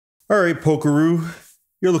All right, Pokeroo,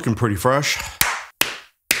 you're looking pretty fresh.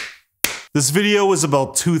 This video is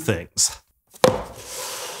about two things.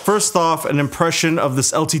 First off, an impression of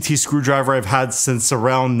this LTT screwdriver I've had since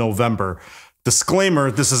around November.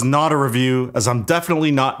 Disclaimer, this is not a review, as I'm definitely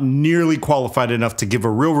not nearly qualified enough to give a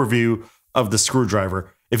real review of the screwdriver.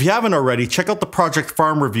 If you haven't already, check out the Project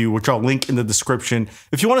Farm review, which I'll link in the description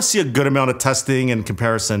if you want to see a good amount of testing and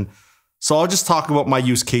comparison. So I'll just talk about my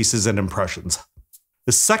use cases and impressions.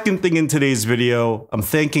 The second thing in today's video, I'm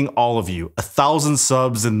thanking all of you. 1,000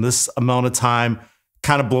 subs in this amount of time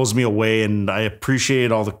kind of blows me away, and I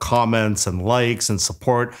appreciate all the comments and likes and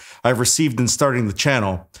support I've received in starting the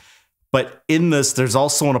channel. But in this, there's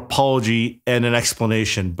also an apology and an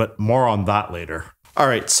explanation, but more on that later. All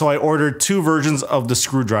right, so I ordered two versions of the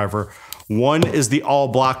screwdriver. One is the all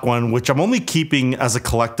black one, which I'm only keeping as a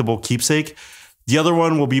collectible keepsake. The other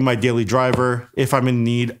one will be my daily driver if I'm in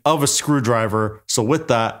need of a screwdriver. So with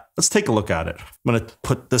that, let's take a look at it. I'm gonna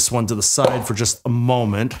put this one to the side for just a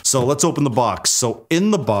moment. So let's open the box. So in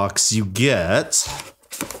the box, you get,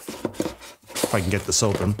 if I can get this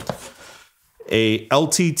open, a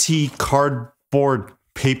LTT cardboard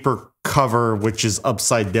paper cover, which is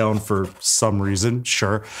upside down for some reason,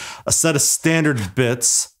 sure. A set of standard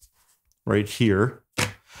bits right here,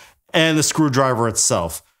 and the screwdriver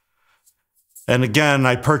itself. And again,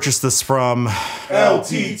 I purchased this from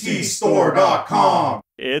LTTstore.com.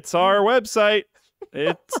 It's our website.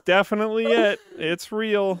 It's definitely it. It's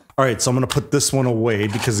real. All right, so I'm going to put this one away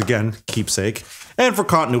because, again, keepsake. And for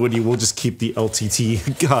continuity, we'll just keep the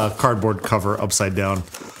LTT cardboard cover upside down.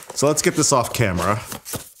 So let's get this off camera.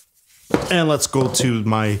 And let's go to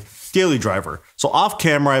my daily driver. So off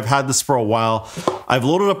camera, I've had this for a while. I've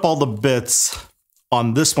loaded up all the bits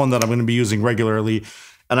on this one that I'm going to be using regularly.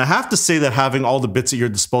 And I have to say that having all the bits at your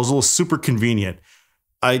disposal is super convenient.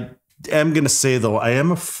 I am going to say, though, I am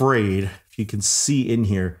afraid, if you can see in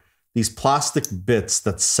here, these plastic bits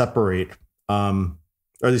that separate, or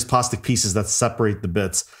these plastic pieces that separate the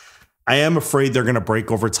bits, I am afraid they're going to break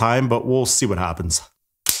over time, but we'll see what happens.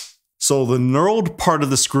 So the knurled part of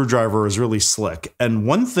the screwdriver is really slick. And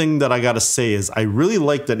one thing that I got to say is I really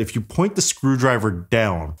like that if you point the screwdriver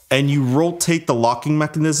down and you rotate the locking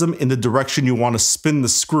mechanism in the direction you want to spin the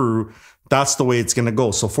screw, that's the way it's going to go.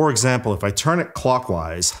 So for example, if I turn it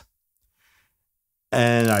clockwise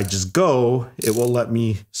and I just go, it will let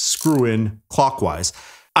me screw in clockwise.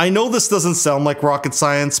 I know this doesn't sound like rocket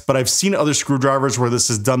science, but I've seen other screwdrivers where this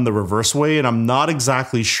is done the reverse way, and I'm not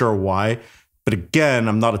exactly sure why. But again,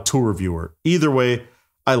 I'm not a tool reviewer. Either way,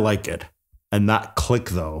 I like it. And that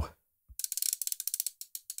click though.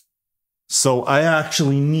 So I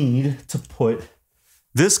actually need to put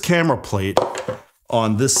this camera plate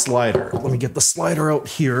on this slider. Let me get the slider out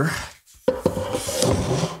here.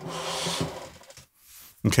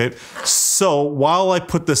 Okay, so while I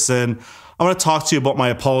put this in, I'm gonna talk to you about my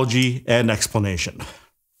apology and explanation.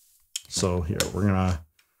 So here, we're gonna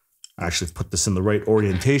actually put this in the right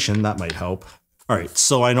orientation. That might help. All right,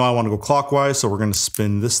 so I know I want to go clockwise, so we're going to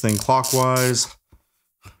spin this thing clockwise.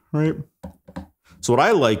 All right. So what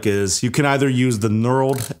I like is you can either use the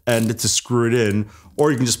knurled end to screw it in,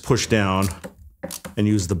 or you can just push down and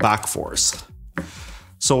use the back force.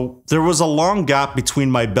 So there was a long gap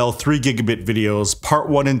between my Bell 3 gigabit videos. Part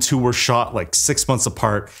 1 and 2 were shot like 6 months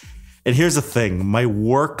apart. And here's the thing, my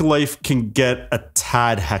work life can get a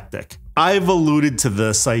tad hectic. I've alluded to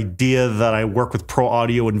this idea that I work with pro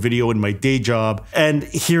audio and video in my day job, and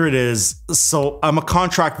here it is. So I'm a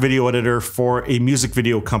contract video editor for a music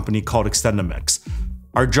video company called Extendamix.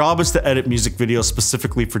 Our job is to edit music videos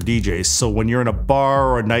specifically for DJs. So when you're in a bar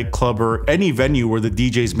or a nightclub or any venue where the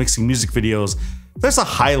DJ is mixing music videos, there's a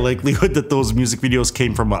high likelihood that those music videos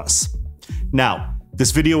came from us. Now,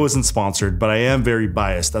 this video isn't sponsored, but I am very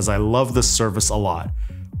biased as I love this service a lot.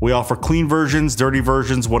 We offer clean versions, dirty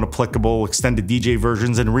versions, when applicable, extended DJ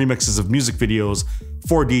versions, and remixes of music videos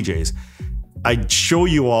for DJs. I'd show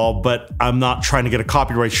you all, but I'm not trying to get a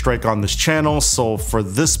copyright strike on this channel, so for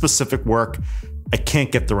this specific work, I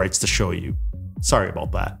can't get the rights to show you. Sorry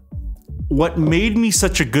about that. What made me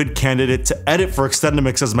such a good candidate to edit for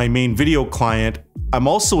Extendamix as my main video client, I'm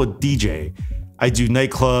also a DJ. I do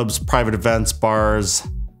nightclubs, private events, bars,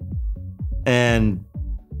 and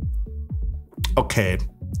okay,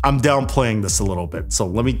 I'm downplaying this a little bit, so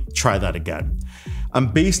let me try that again.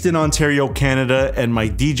 I'm based in Ontario, Canada, and my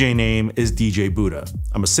DJ name is DJ Buddha.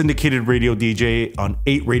 I'm a syndicated radio DJ on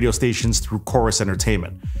 8 radio stations through Chorus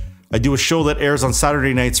Entertainment. I do a show that airs on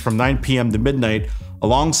Saturday nights from 9 p.m. to midnight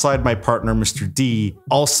alongside my partner, Mr. D.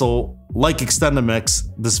 Also, like Extendamix,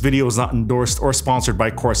 this video is not endorsed or sponsored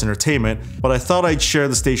by Chorus Entertainment, but I thought I'd share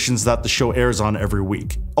the stations that the show airs on every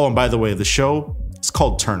week. Oh, and by the way, the show is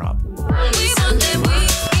called Turn Up.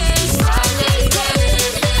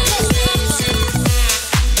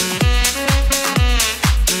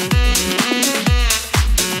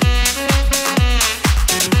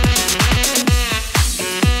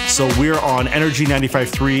 So we're on Energy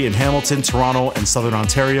 95.3 in Hamilton, Toronto, and Southern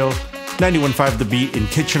Ontario, 91.5 The Beat in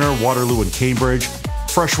Kitchener, Waterloo, and Cambridge,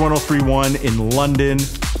 Fresh 103.1 in London,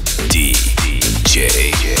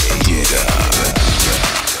 DJ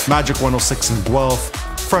Magic 106 in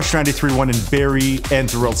Guelph, Fresh 93.1 in Barrie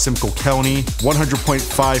and throughout Simcoe County,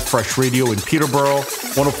 100.5 Fresh Radio in Peterborough,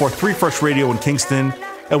 104.3 Fresh Radio in Kingston,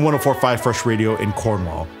 and 104.5 Fresh Radio in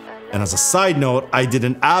Cornwall. And as a side note, I did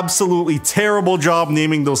an absolutely terrible job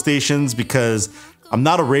naming those stations because I'm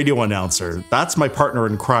not a radio announcer. That's my partner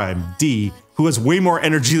in crime, D, who has way more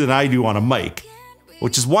energy than I do on a mic,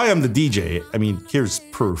 which is why I'm the DJ. I mean, here's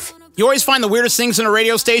proof. You always find the weirdest things in a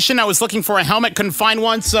radio station. I was looking for a helmet, couldn't find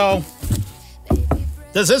one, so...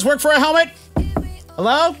 Does this work for a helmet?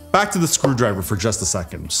 Hello? Back to the screwdriver for just a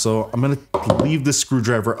second. So I'm gonna leave the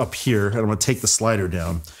screwdriver up here and I'm gonna take the slider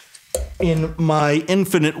down. In my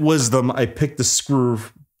infinite wisdom, I picked the screw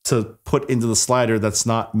to put into the slider that's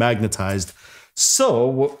not magnetized. So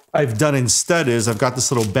what I've done instead is I've got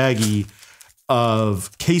this little baggie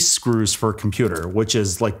of case screws for a computer, which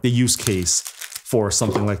is like the use case for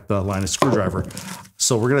something like the Linus screwdriver.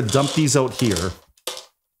 So we're gonna dump these out here.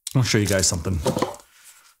 I'll show you guys something.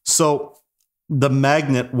 So the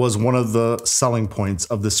magnet was one of the selling points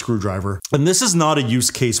of this screwdriver. And this is not a use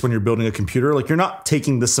case when you're building a computer. Like, you're not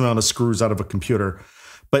taking this amount of screws out of a computer.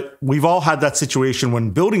 But we've all had that situation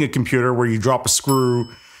when building a computer where you drop a screw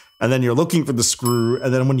and then you're looking for the screw.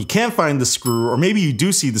 And then when you can't find the screw, or maybe you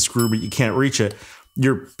do see the screw, but you can't reach it,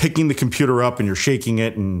 you're picking the computer up and you're shaking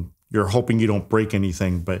it and you're hoping you don't break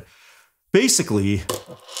anything. But basically,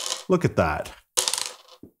 look at that.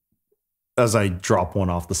 As I drop one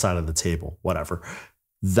off the side of the table, whatever.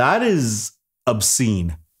 That is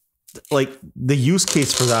obscene. Like, the use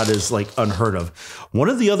case for that is like unheard of. One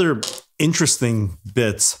of the other interesting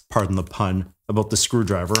bits, pardon the pun, about the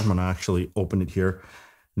screwdriver, I'm gonna actually open it here.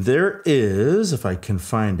 There is, if I can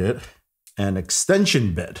find it, an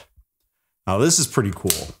extension bit. Now this is pretty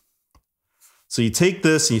cool. So you take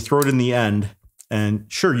this and you throw it in the end, and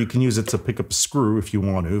sure, you can use it to pick up a screw if you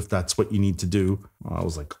want to, if that's what you need to do. Well, I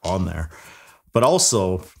was like on there. But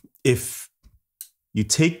also, if you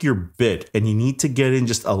take your bit and you need to get in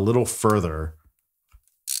just a little further,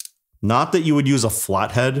 not that you would use a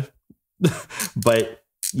flathead, but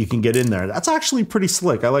you can get in there. That's actually pretty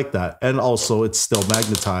slick. I like that. And also, it's still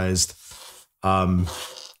magnetized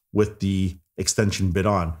with the extension bit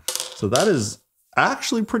on. So that is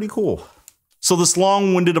actually pretty cool. So this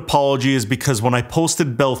long-winded apology is because when I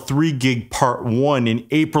posted Bell 3 Gig Part 1 in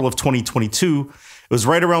April of 2022, it was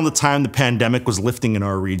right around the time the pandemic was lifting in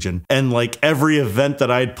our region. And like every event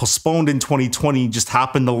that I had postponed in 2020 just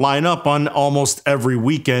happened to line up on almost every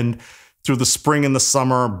weekend through the spring and the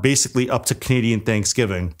summer, basically up to Canadian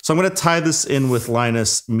Thanksgiving. So I'm gonna tie this in with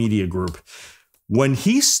Linus Media Group. When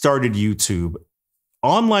he started YouTube,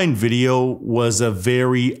 online video was a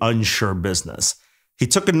very unsure business. He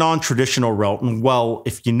took a non-traditional route, and well,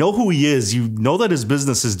 if you know who he is, you know that his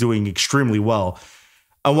business is doing extremely well.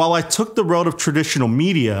 And while I took the route of traditional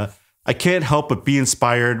media, I can't help but be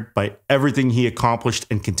inspired by everything he accomplished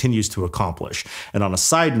and continues to accomplish. And on a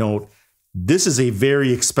side note, this is a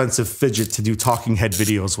very expensive fidget to do talking head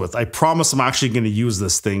videos with. I promise I'm actually going to use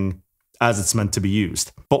this thing as it's meant to be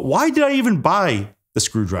used. But why did I even buy the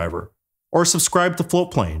screwdriver or subscribe to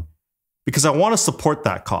Floatplane? Because I want to support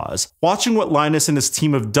that cause. Watching what Linus and his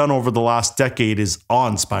team have done over the last decade is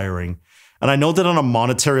awe-inspiring. And I know that on a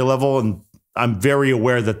monetary level, and I'm very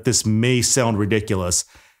aware that this may sound ridiculous,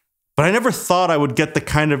 but I never thought I would get the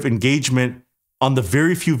kind of engagement on the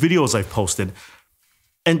very few videos I've posted.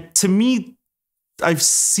 And to me, I've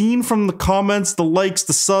seen from the comments, the likes,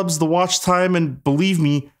 the subs, the watch time, and believe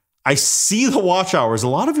me, I see the watch hours. A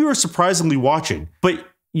lot of you are surprisingly watching, but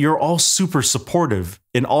you're all super supportive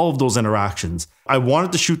in all of those interactions. I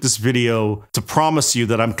wanted to shoot this video to promise you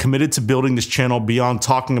that I'm committed to building this channel beyond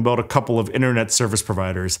talking about a couple of internet service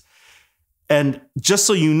providers. And just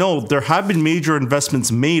so you know, there have been major investments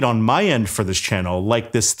made on my end for this channel,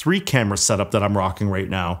 like this 3-camera setup that I'm rocking right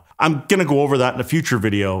now. I'm gonna go over that in a future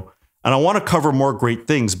video, and I wanna cover more great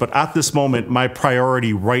things, but at this moment, my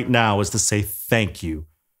priority right now is to say thank you.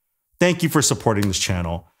 Thank you for supporting this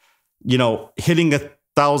channel. You know, hitting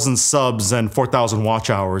 1,000 subs and 4,000 watch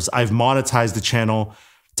hours. I've monetized the channel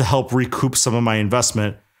to help recoup some of my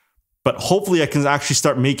investment. But hopefully I can actually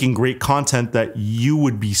start making great content that you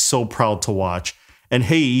would be so proud to watch. And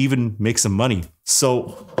hey, even make some money.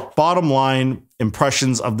 So bottom line,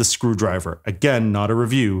 impressions of the Screwdriver. Again, not a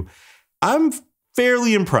review. I'm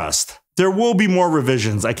fairly impressed. There will be more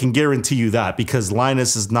revisions. I can guarantee you that, because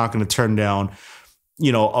Linus is not going to turn down,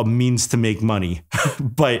 you know, a means to make money.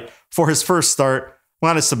 But for his first start,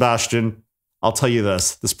 Linus Sebastian, I'll tell you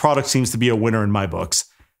this product seems to be a winner in my books.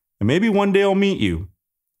 And maybe one day I'll meet you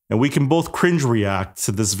and we can both cringe react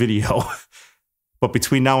to this video. But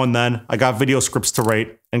between now and then, I got video scripts to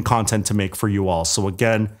write and content to make for you all. So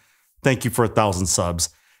again, thank you for 1,000 subs.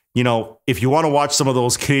 You know, if you want to watch some of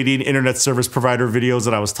those Canadian internet service provider videos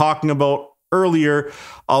that I was talking about earlier,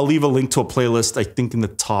 I'll leave a link to a playlist, I think in the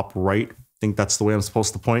top right. I think that's the way I'm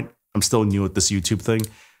supposed to point. I'm still new at this YouTube thing.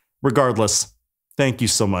 Regardless, thank you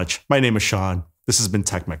so much. My name is Sean. This has been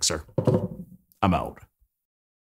Tech Mixer. I'm out.